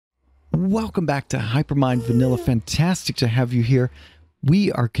Welcome back to Hypermine Vanilla. Fantastic to have you here.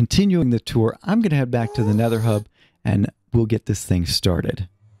 We are continuing the tour. I'm going to head back to the Nether Hub and we'll get this thing started.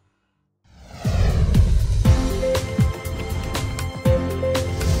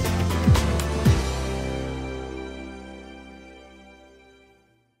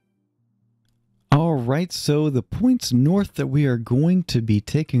 All right, so the points north that we are going to be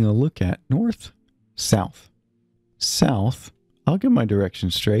taking a look at, north, south, south. I'll get my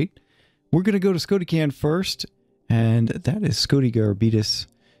direction straight. We're going to go to ScotiKan first, and that is Scoti.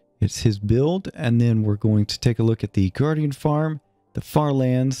 It's his build, and then we're going to take a look at the Guardian Farm, the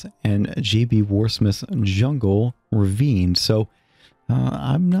Farlands, and JBWarsmith's Jungle Ravine. So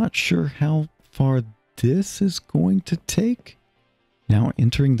I'm not sure how far this is going to take. Now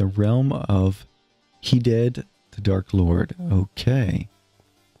entering the realm of He Dead, the Dark Lord. Okay.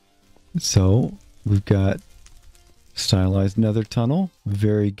 So we've got stylized nether tunnel.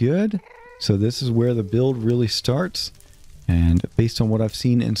 Very good. So this is where the build really starts. And based on what I've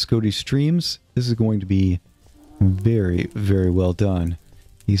seen in Scoti streams, this is going to be very, very well done.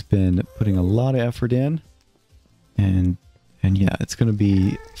 He's been putting a lot of effort in. And yeah, it's going to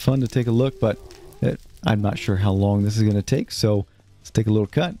be fun to take a look, but I'm not sure how long this is going to take. So let's take a little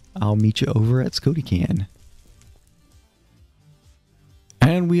cut. I'll meet you over at ScotiKan.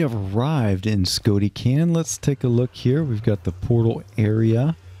 And we have arrived in ScotiKan. Let's take a look here. We've got the portal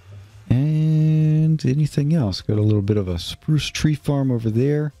area and anything else. Got a little bit of a spruce tree farm over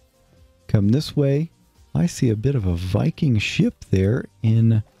there. Come this way. I see a bit of a Viking ship there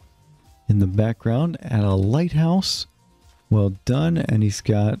in the background and a lighthouse. Well done. And he's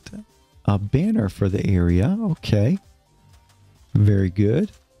got a banner for the area. Okay. Very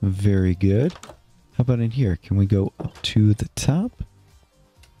good. Very good. How about in here? Can we go up to the top?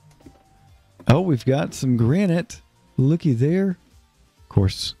 Oh, we've got some granite. Looky there. Of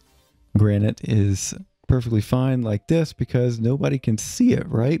course, granite is perfectly fine like this because nobody can see it,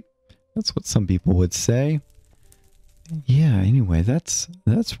 right? That's what some people would say. Yeah, anyway, that's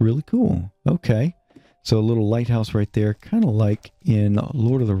really cool. Okay. So a little lighthouse right there, kind of like in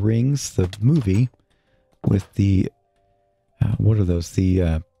Lord of the Rings, the movie, with the what are those?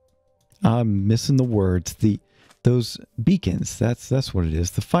 I'm missing the words. Those beacons. That's what it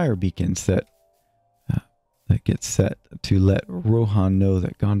is. The fire beacons that get set to let Rohan know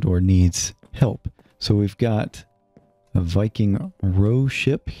that Gondor needs help. So we've got a Viking row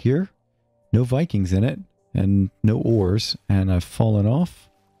ship here. No Vikings in it and no oars. And I've fallen off.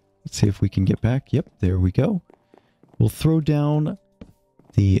 Let's see if we can get back. Yep, there we go. We'll throw down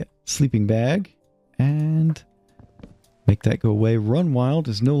the sleeping bag and make that go away. Run Wild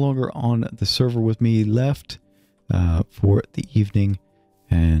is no longer on the server with me left for the evening.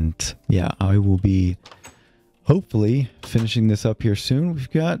 And yeah, I will be hopefully finishing this up here soon.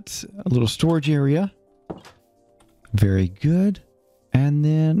 We've got a little storage area. Very good. And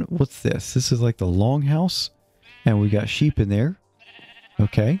then what's this? This is like the longhouse. And we got sheep in there.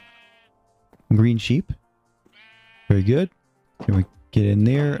 Okay. Green sheep. Very good. Can we get in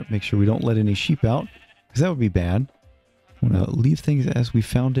there? Make sure we don't let any sheep out, because that would be bad. I want to leave things as we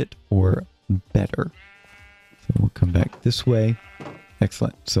found it or better. So we'll come back this way.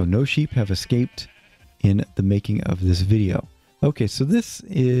 Excellent. So no sheep have escaped in the making of this video. Okay, so this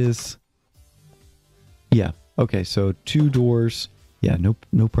is... Yeah, okay, so 2 doors. Yeah,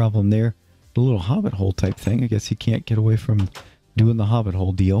 no problem there. A little hobbit hole type thing. I guess he can't get away from doing the hobbit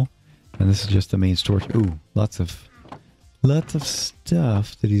hole deal. And this is just the main storage. Ooh, lots of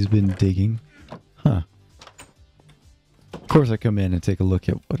stuff that he's been digging. Huh. Of course, I come in and take a look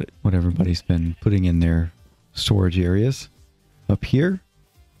at what everybody's been putting in their storage areas. Up here,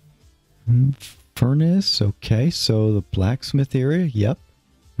 furnace. Okay, so the blacksmith area. Yep,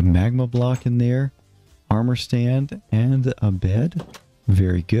 a magma block in there, armor stand, and a bed.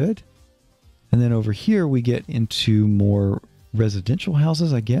 Very good. And then over here we get into more residential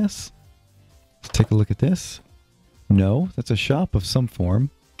houses, I guess. Let's take a look at this. No, that's a shop of some form.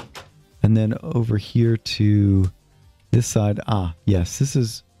 And then over here to this side. Ah, yes, this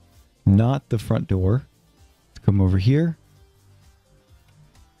is not the front door. Let's come over here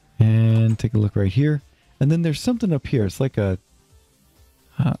and take a look right here. And then there's something up here. It's like a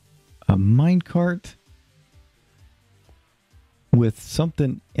minecart with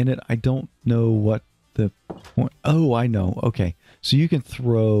something in it. I don't know what the point. Oh, I know. Okay, so you can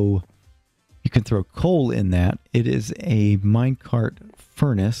throw coal in that. It is a minecart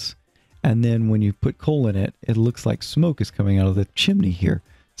furnace. And then when you put coal in it, it looks like smoke is coming out of the chimney here.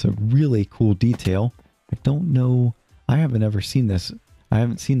 It's a really cool detail. I don't know. I haven't ever seen this. I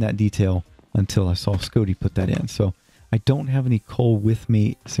haven't seen that detail until I saw Scoti put that in. So I don't have any coal with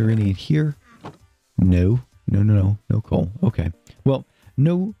me. Is there any in here? No. No coal. Okay. Well,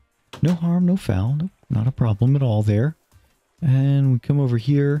 no harm, no foul. Not a problem at all there. And we come over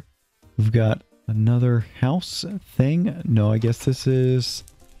here. We've got another house thing. No, I guess this is...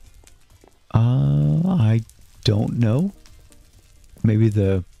 I don't know. Maybe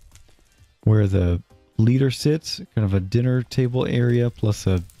where the leader sits. Kind of a dinner table area plus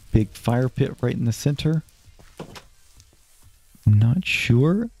a big fire pit right in the center. Not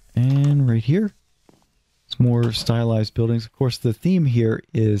sure. And right here, it's more stylized buildings. Of course, the theme here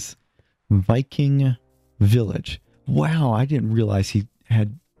is Viking Village. Wow, I didn't realize he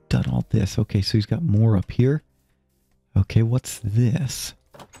had done all this. Okay, so he's got more up here. Okay, what's this?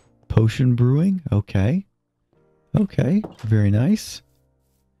 Potion brewing. Okay. Okay, very nice.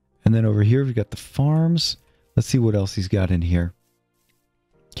 And then over here, we've got the farms. Let's see what else he's got in here.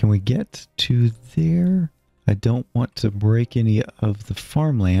 Can we get to there? I don't want to break any of the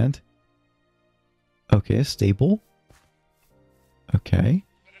farmland. Okay, a stable. Okay.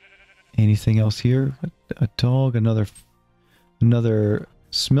 Anything else here? A dog, another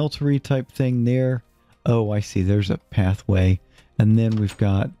smeltery type thing there. Oh, I see. There's a pathway. And then we've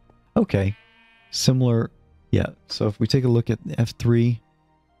got, okay, similar. Yeah, so if we take a look at F3,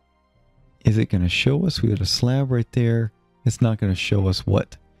 is it going to show us? We got a slab right there. It's not going to show us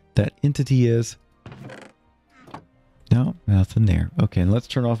what that entity is. No, nothing there. Okay, and let's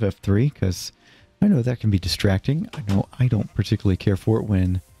turn off F3 because I know that can be distracting. I know I don't particularly care for it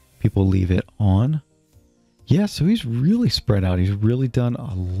when people leave it on. Yeah, so he's really spread out. He's really done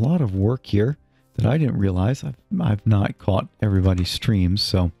a lot of work here that I didn't realize. I've not caught everybody's streams,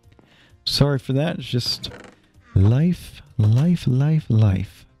 so sorry for that. It's just life.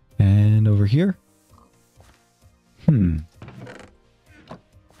 And over here, what's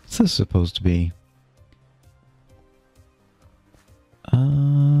this supposed to be?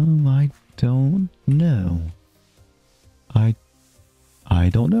 I don't know. I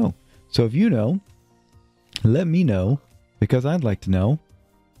don't know. So if you know, let me know, because I'd like to know.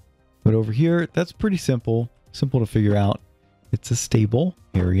 But over here, that's pretty simple to figure out. It's a stable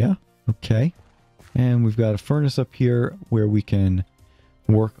area. Okay. And we've got a furnace up here where we can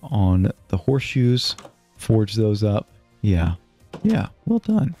work on the horseshoes, forge those up. Yeah. Well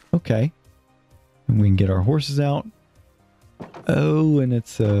done. Okay. And we can get our horses out. Oh, and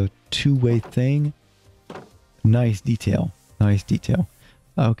it's a two-way thing. Nice detail.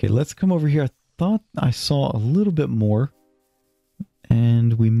 Okay, let's come over here. I thought I saw a little bit more.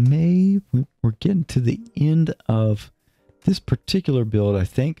 And we're getting to the end of this particular build, I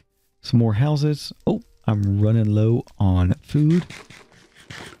think. Some more houses. Oh, I'm running low on food.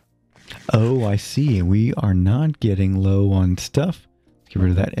 Oh, I see. We are not getting low on stuff. Let's get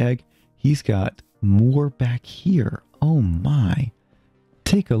rid of that egg. He's got more back here. Oh my.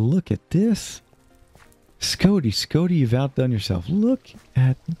 Take a look at this. Scoti, you've outdone yourself. Look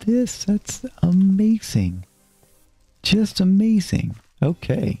at this. That's amazing. Just amazing.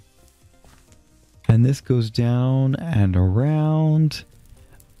 Okay. And this goes down and around.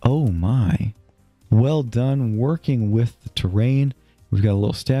 Oh my. Well done working with the terrain. We've got a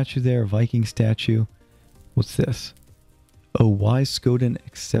little statue there, a Viking statue. What's this? Oh, why Scotin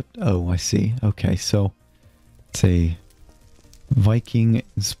accept? Oh, I see. Okay, so it's a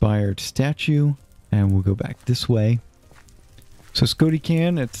Viking-inspired statue. And we'll go back this way. So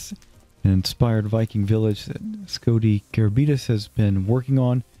ScotiKan, it's an inspired Viking village that ScotiGarbitus has been working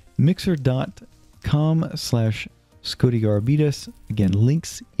on. Mixer.com/ScotiGarbitus. Again,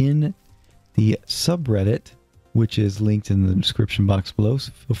 links in the subreddit, which is linked in the description box below.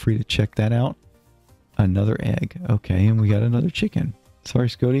 So feel free to check that out. Another egg. Okay, and we got another chicken. Sorry,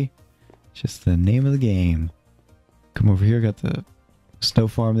 Scoti. Just the name of the game. Come over here. Got the snow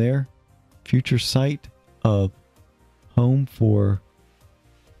farm there. Future site of home for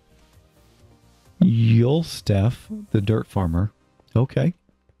Yulstef, the dirt farmer. Okay.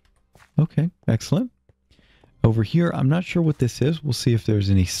 Okay, excellent. Over here, I'm not sure what this is. We'll see if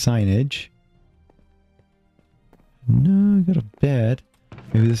there's any signage. No, I got a bed.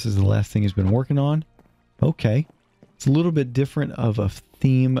 Maybe this is the last thing he's been working on. Okay. It's a little bit different of a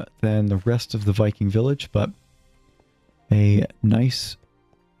theme than the rest of the Viking village, but a nice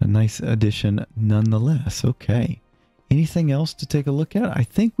addition nonetheless. Okay. Anything else to take a look at? I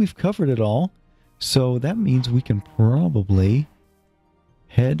think we've covered it all. So that means we can probably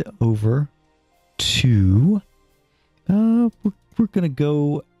head over to... we're going to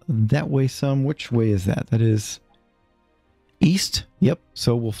go that way some. Which way is that? That is east. Yep.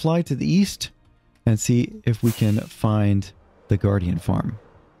 So we'll fly to the east and see if we can find the Guardian farm.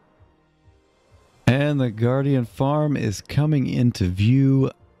 And the Guardian farm is coming into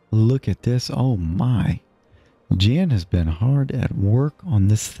view. Look at this. Oh my. Jan has been hard at work on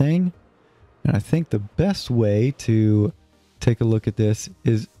this thing. And I think the best way to take a look at this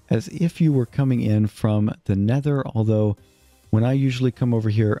is as if you were coming in from the nether. Although when I usually come over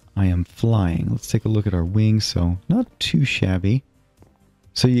here, I am flying. Let's take a look at our wings. So not too shabby.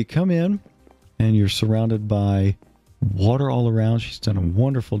 So you come in and you're surrounded by water all around. She's done a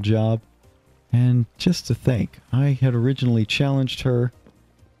wonderful job. And just to think, I had originally challenged her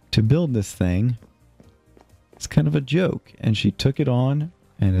to build this thing. It's kind of a joke, and she took it on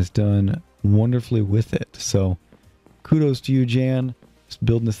and has done wonderfully with it. So kudos to you, Jan. Just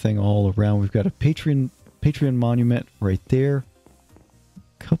building this thing all around. We've got a Patreon monument right there.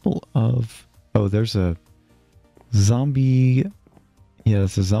 A couple of... Oh, there's a zombie... Yeah,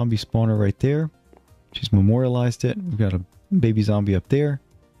 there's a zombie spawner right there. She's memorialized it. We've got a baby zombie up there.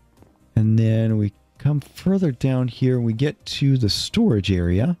 And then we come further down here and we get to the storage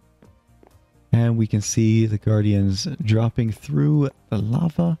area. And we can see the Guardians dropping through the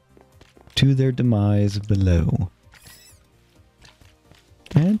lava to their demise below.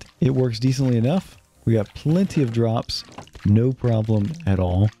 And it works decently enough. We got plenty of drops. No problem at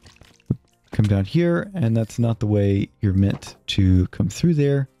all. Come down here, and that's not the way you're meant to come through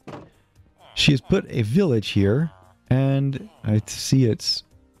there. She has put a village here, and I see it's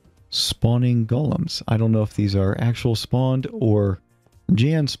spawning golems. I don't know if these are actual spawned or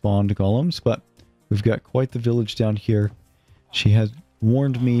Jan spawned golems, but we've got quite the village down here. She has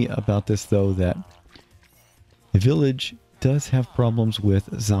warned me about this, though, that the village does have problems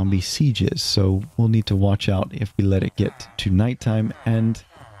with zombie sieges, so we'll need to watch out if we let it get to nighttime, and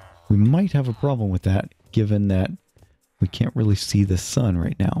we might have a problem with that, given that we can't really see the sun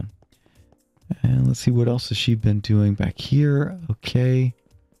right now. And let's see, what else has she been doing back here? Okay.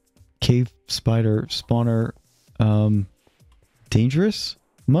 Cave spider spawner. Dangerous?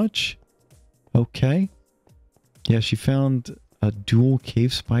 Much? Okay. Yeah, she found a dual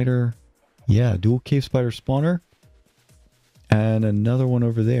cave spider. Yeah, dual cave spider spawner. And another one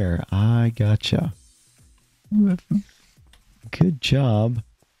over there. I gotcha. Good job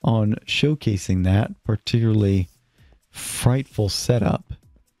on showcasing that. Particularly frightful setup.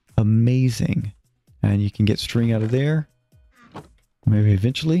 Amazing. And you can get string out of there. Maybe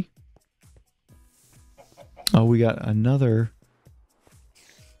eventually. Oh, we got another.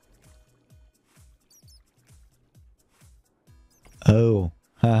 Oh.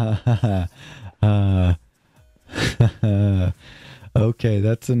 Ha ha ha. Okay,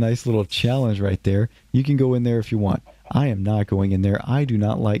 that's a nice little challenge right there. You can go in there if you want. I am not going in there. I do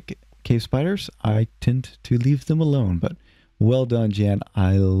not like cave spiders. I tend to leave them alone, but well done, Jan.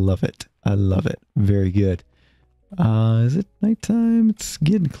 I love it. I love it. Very good. Is it nighttime? It's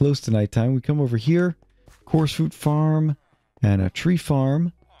getting close to nighttime. We come over here. Coarse fruit farm and a tree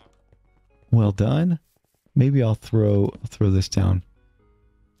farm. Well done. Maybe I'll throw this down.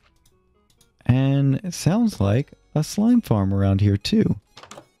 And it sounds like a slime farm around here too.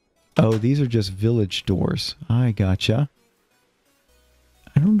 Oh, these are just village doors. I gotcha.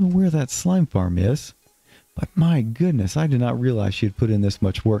 I don't know where that slime farm is, but my goodness, I did not realize she had put in this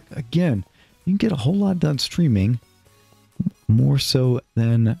much work. Again, you can get a whole lot done streaming. More so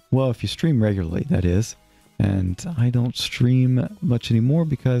than, well, if you stream regularly, that is. And I don't stream much anymore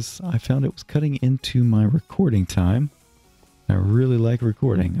because I found it was cutting into my recording time. I really like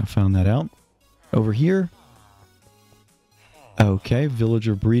recording. I found that out. Over here. Okay,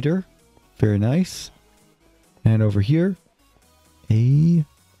 villager breeder. Very nice. And over here, a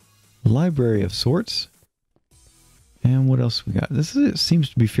library of sorts. And what else we got? It seems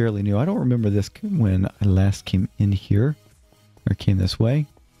to be fairly new. I don't remember this when I last came in here. Or came this way.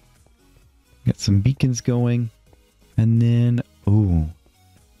 Got some beacons going. And then, oh,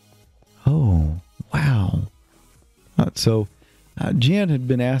 wow. Jan had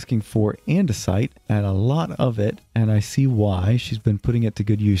been asking for andesite and a lot of it. And I see why. She's been putting it to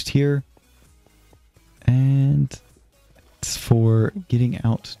good use here. And it's for getting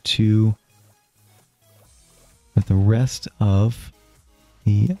out to the rest of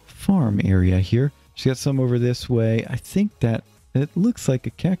the farm area here. She's got some over this way. I think that it looks like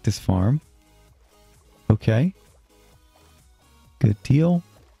a cactus farm. Okay. Good deal.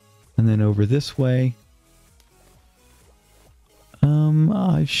 And then over this way.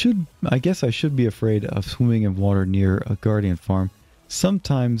 I guess I should be afraid of swimming in water near a guardian farm.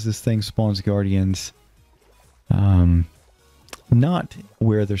 Sometimes this thing spawns guardians not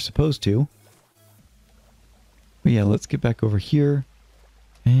where they're supposed to. But yeah, let's get back over here.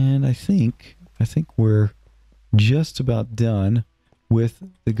 And I think we're just about done with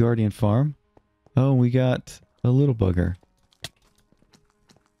the guardian farm. Oh, we got a little bugger.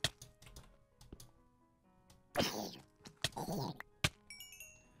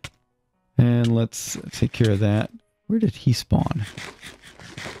 And let's take care of that. Where did he spawn?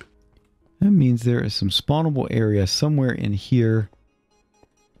 That means there is some spawnable area somewhere in here.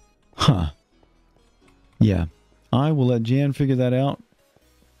 Huh. Yeah. I will let Jan figure that out.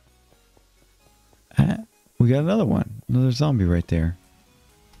 We got another one. Another zombie right there.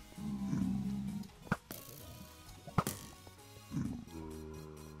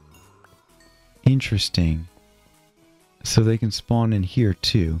 Interesting. So they can spawn in here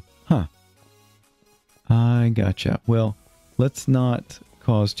too. Huh. I gotcha. Well, let's not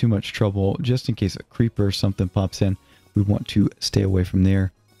cause too much trouble. Just in case a creeper or something pops in, we want to stay away from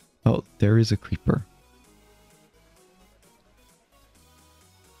there. Oh, there is a creeper.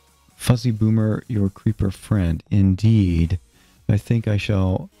 Fuzzy Boomer, your creeper friend. Indeed. I think I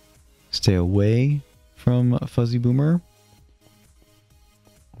shall stay away from Fuzzy Boomer.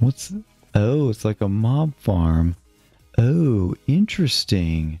 What's... Oh, it's like a mob farm. Oh,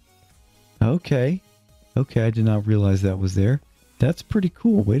 interesting. Okay. Okay, I did not realize that was there. That's pretty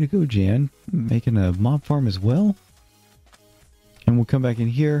cool. Way to go, Jan. Making a mob farm as well. And we'll come back in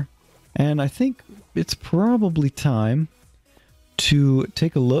here. And I think it's probably time to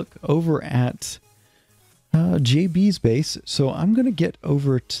take a look over at JB's base. So I'm going to get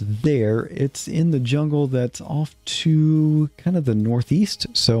over to there. It's in the jungle that's off to kind of the northeast.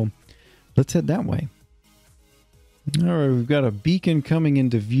 So let's head that way. All right, we've got a beacon coming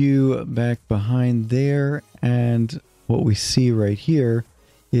into view back behind there. And what we see right here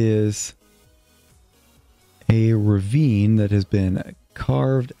is a ravine that has been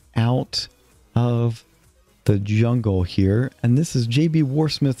carved out of the jungle here. And this is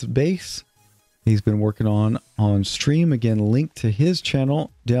JBWarsmith's base. He's been working on stream. Again, link to his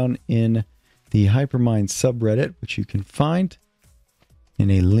channel down in the Hypermine subreddit, which you can find in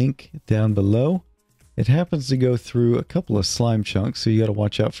a link down below. It happens to go through a couple of slime chunks, so you got to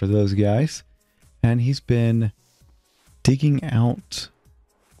watch out for those guys. And he's been digging out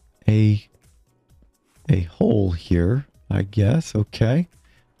a hole here, I guess. Okay.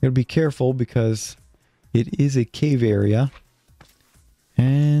 Gotta be careful because it is a cave area.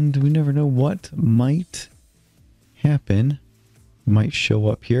 And we never know what might happen. Might show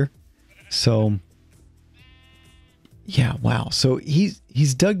up here. So yeah, wow. So he's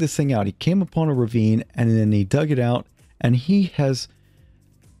dug this thing out. He came upon a ravine and then he dug it out, and he has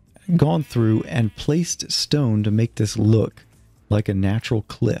gone through and placed stone to make this look like a natural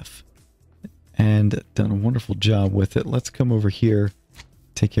cliff, and done a wonderful job with it. Let's come over here,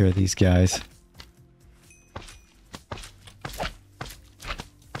 take care of these guys.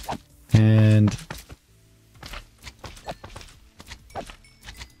 And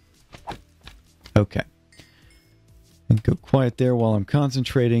okay. And go quiet there while I'm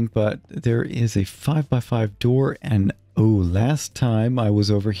concentrating, but there is a 5x5 door, and oh, last time I was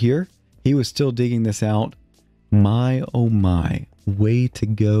over here, he was still digging this out. My, oh my, way to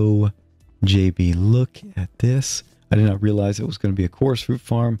go, JB. Look at this. I did not realize it was going to be a chorus fruit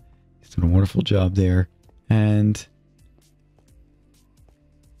farm. He's done a wonderful job there. And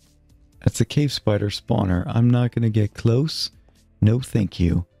that's a cave spider spawner. I'm not going to get close. No, thank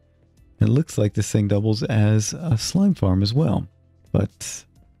you. It looks like this thing doubles as a slime farm as well. But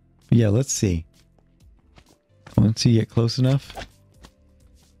yeah, let's see. Once you get close enough,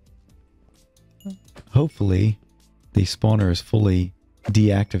 hopefully the spawner is fully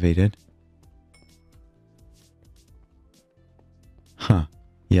deactivated. Huh.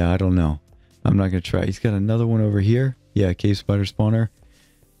 Yeah, I don't know. I'm not going to try. He's got another one over here. Yeah, cave spider spawner.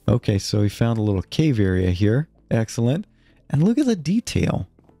 Okay, so he found a little cave area here. Excellent. And look at the detail.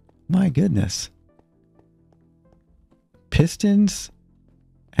 My goodness. Pistons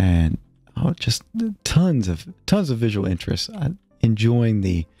and just tons of visual interest. I'm enjoying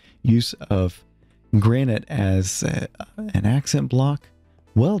the use of granite as an accent block.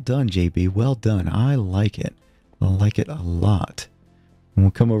 Well done, JB. Well done. I like it. I like it a lot. And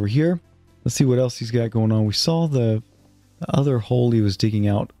we'll come over here. Let's see what else he's got going on. We saw the other hole he was digging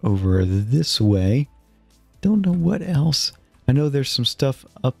out over this way. Don't know what else. I know there's some stuff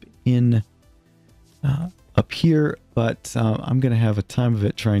up in up here, but I'm gonna have a time of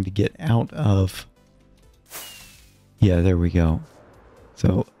it trying to get out of. Yeah, there we go.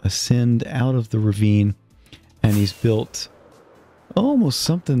 So ascend out of the ravine, and he's built almost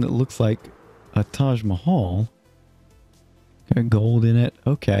something that looks like a Taj Mahal. Got gold in it.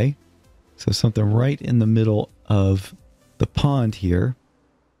 Okay, so something right in the middle of the pond here.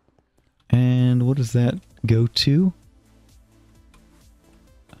 And what does that go to?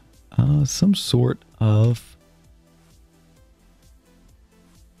 some sort of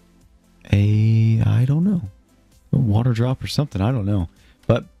I don't know, a water drop or something. I don't know.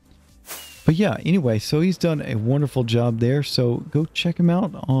 But yeah, anyway, so he's done a wonderful job there. So go check him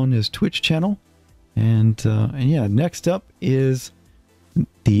out on his Twitch channel. And yeah, next up is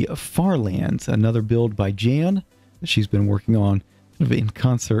the Farlands, another build by Jan that she's been working on in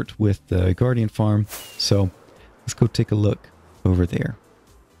concert with the Guardian Farm. So let's go take a look over there.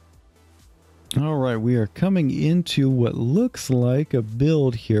 All right, we are coming into what looks like a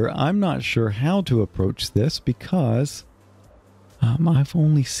build here. I'm not sure how to approach this because I've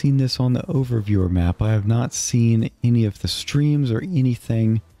only seen this on the overviewer map. I have not seen any of the streams or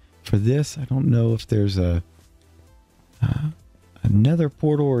anything for this. I don't know if there's a nether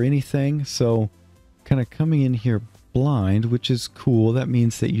portal or anything. So kind of coming in here blind, which is cool. That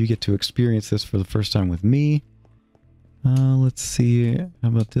means that you get to experience this for the first time with me. Let's see. How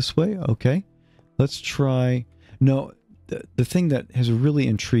about this way? Okay. Let's try. No, the thing that has really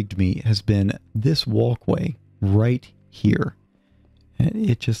intrigued me has been this walkway right here. And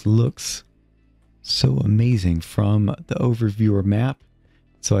it just looks so amazing from the overviewer map.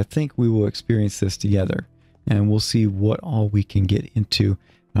 So I think we will experience this together and we'll see what all we can get into.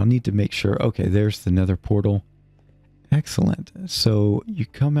 I'll need to make sure. Okay, there's the nether portal. Excellent. So you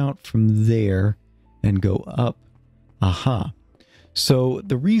come out from there and go up. Aha. So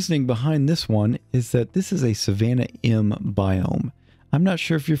the reasoning behind this one is that this is a Savannah M biome. I'm not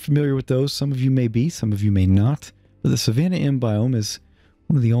sure if you're familiar with those. Some of you may be, some of you may not. But the Savannah M biome is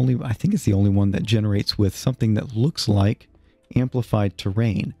one of the only, I think it's the only one that generates with something that looks like amplified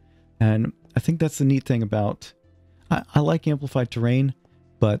terrain. And I think that's the neat thing about, I like amplified terrain,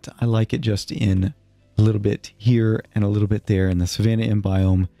 but I like it just in a little bit here and a little bit there. And the Savannah M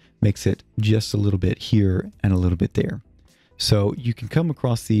biome makes it just a little bit here and a little bit there. So you can come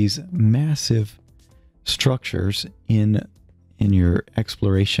across these massive structures in your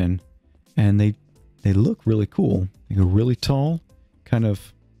exploration, and they look really cool. They go really tall, kind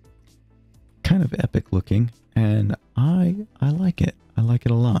of epic looking, and I like it. I like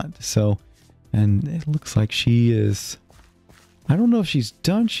it a lot. So, and it looks like she is, I don't know if she's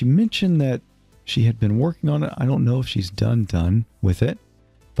done. She mentioned that she had been working on it. I don't know if she's done with it,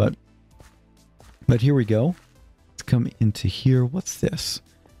 but here we go. Come into here. What's this?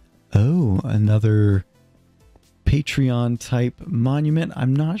 Oh, another Patreon type monument.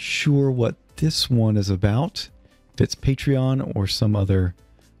 I'm not sure what this one is about. If it's Patreon or some other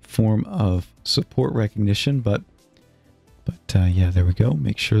form of support recognition, but yeah, there we go.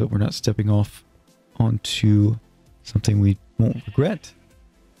 Make sure that we're not stepping off onto something we won't regret.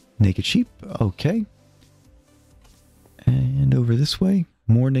 Naked sheep. Okay. And over this way,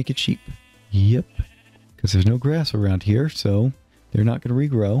 more naked sheep. Yep. Because there's no grass around here, so they're not going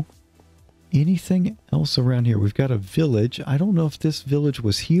to regrow. Anything else around here? We've got a village. I don't know if this village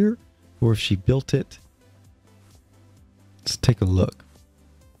was here or if she built it. Let's take a look.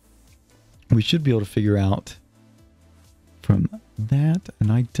 We should be able to figure out from that,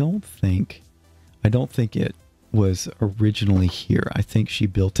 and I don't think it was originally here. I think she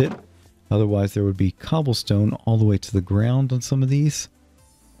built it. Otherwise, there would be cobblestone all the way to the ground on some of these.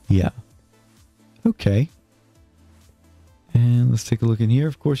 Yeah. Okay. And let's take a look in here.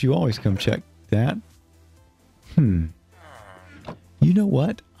 Of course, you always come check that. You know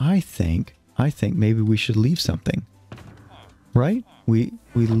what? I think maybe we should leave something. Right? We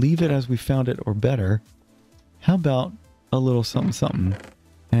leave it as we found it or better. How about a little something something?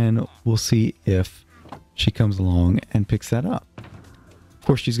 And we'll see if she comes along and picks that up. Of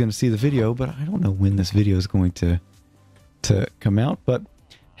course, she's going to see the video, but I don't know when this video is going to come out. But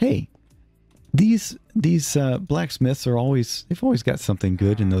hey, these blacksmiths are they've always got something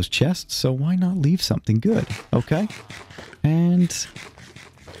good in those chests, so why not leave something good? Okay. And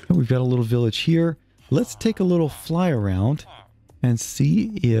we've got a little village here. Let's take a little fly around and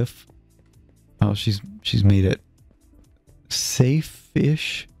see if she's made it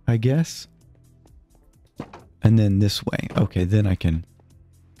safe-ish, I guess. And then this way. Okay, then I can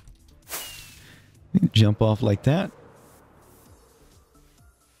jump off like that.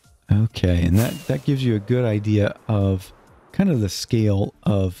 Okay, and that gives you a good idea of kind of the scale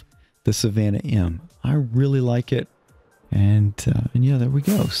of the Savannah M. I really like it. And yeah, there we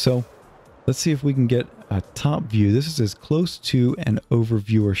go. So let's see if we can get a top view. This is as close to an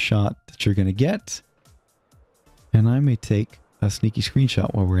overviewer shot that you're going to get. And I may take a sneaky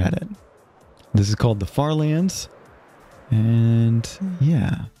screenshot while we're at it. This is called the Farlands. And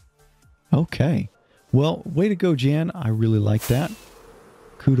yeah. Okay. Well, way to go, Jan. I really like that.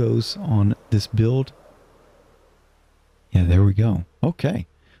 Kudos on this build. Yeah, there we go. Okay.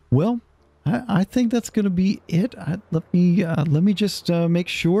 Well, I think that's going to be it. Let me just make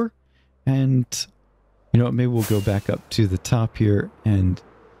sure, and you know what, maybe we'll go back up to the top here and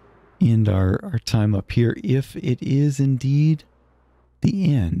end our time up here if it is indeed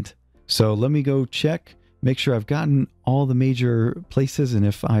the end. So let me go check, make sure I've gotten all the major places, and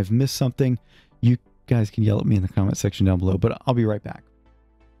if I've missed something, you guys can yell at me in the comment section down below, but I'll be right back.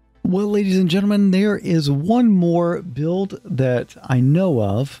 Well, ladies and gentlemen, there is one more build that I know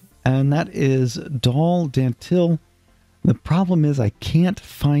of, and that is Dal Dantil. The problem is I can't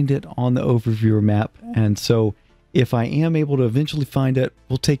find it on the overviewer map, and so if I am able to eventually find it,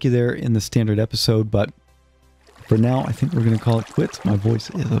 we'll take you there in the standard episode, but for now, I think we're going to call it quits. My voice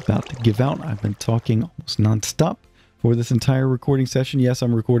is about to give out. I've been talking almost nonstop for this entire recording session. Yes,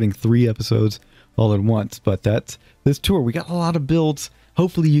 I'm recording 3 episodes all at once, but that's this tour. We got a lot of builds.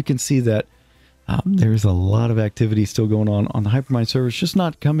 Hopefully you can see that there's a lot of activity still going on the Hypermine server. It's just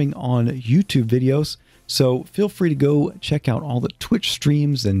not coming on YouTube videos. So feel free to go check out all the Twitch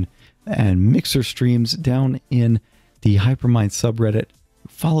streams and Mixer streams down in the Hypermine subreddit.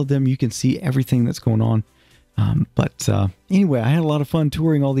 Follow them. You can see everything that's going on. Anyway, I had a lot of fun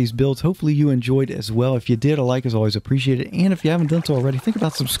touring all these builds. Hopefully you enjoyed as well. If you did, a like is always appreciated. And if you haven't done so already, think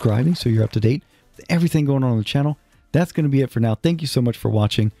about subscribing so you're up to date with everything going on the channel. That's going to be it for now. Thank you so much for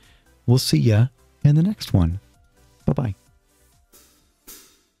watching. We'll see ya in the next one. Bye-bye.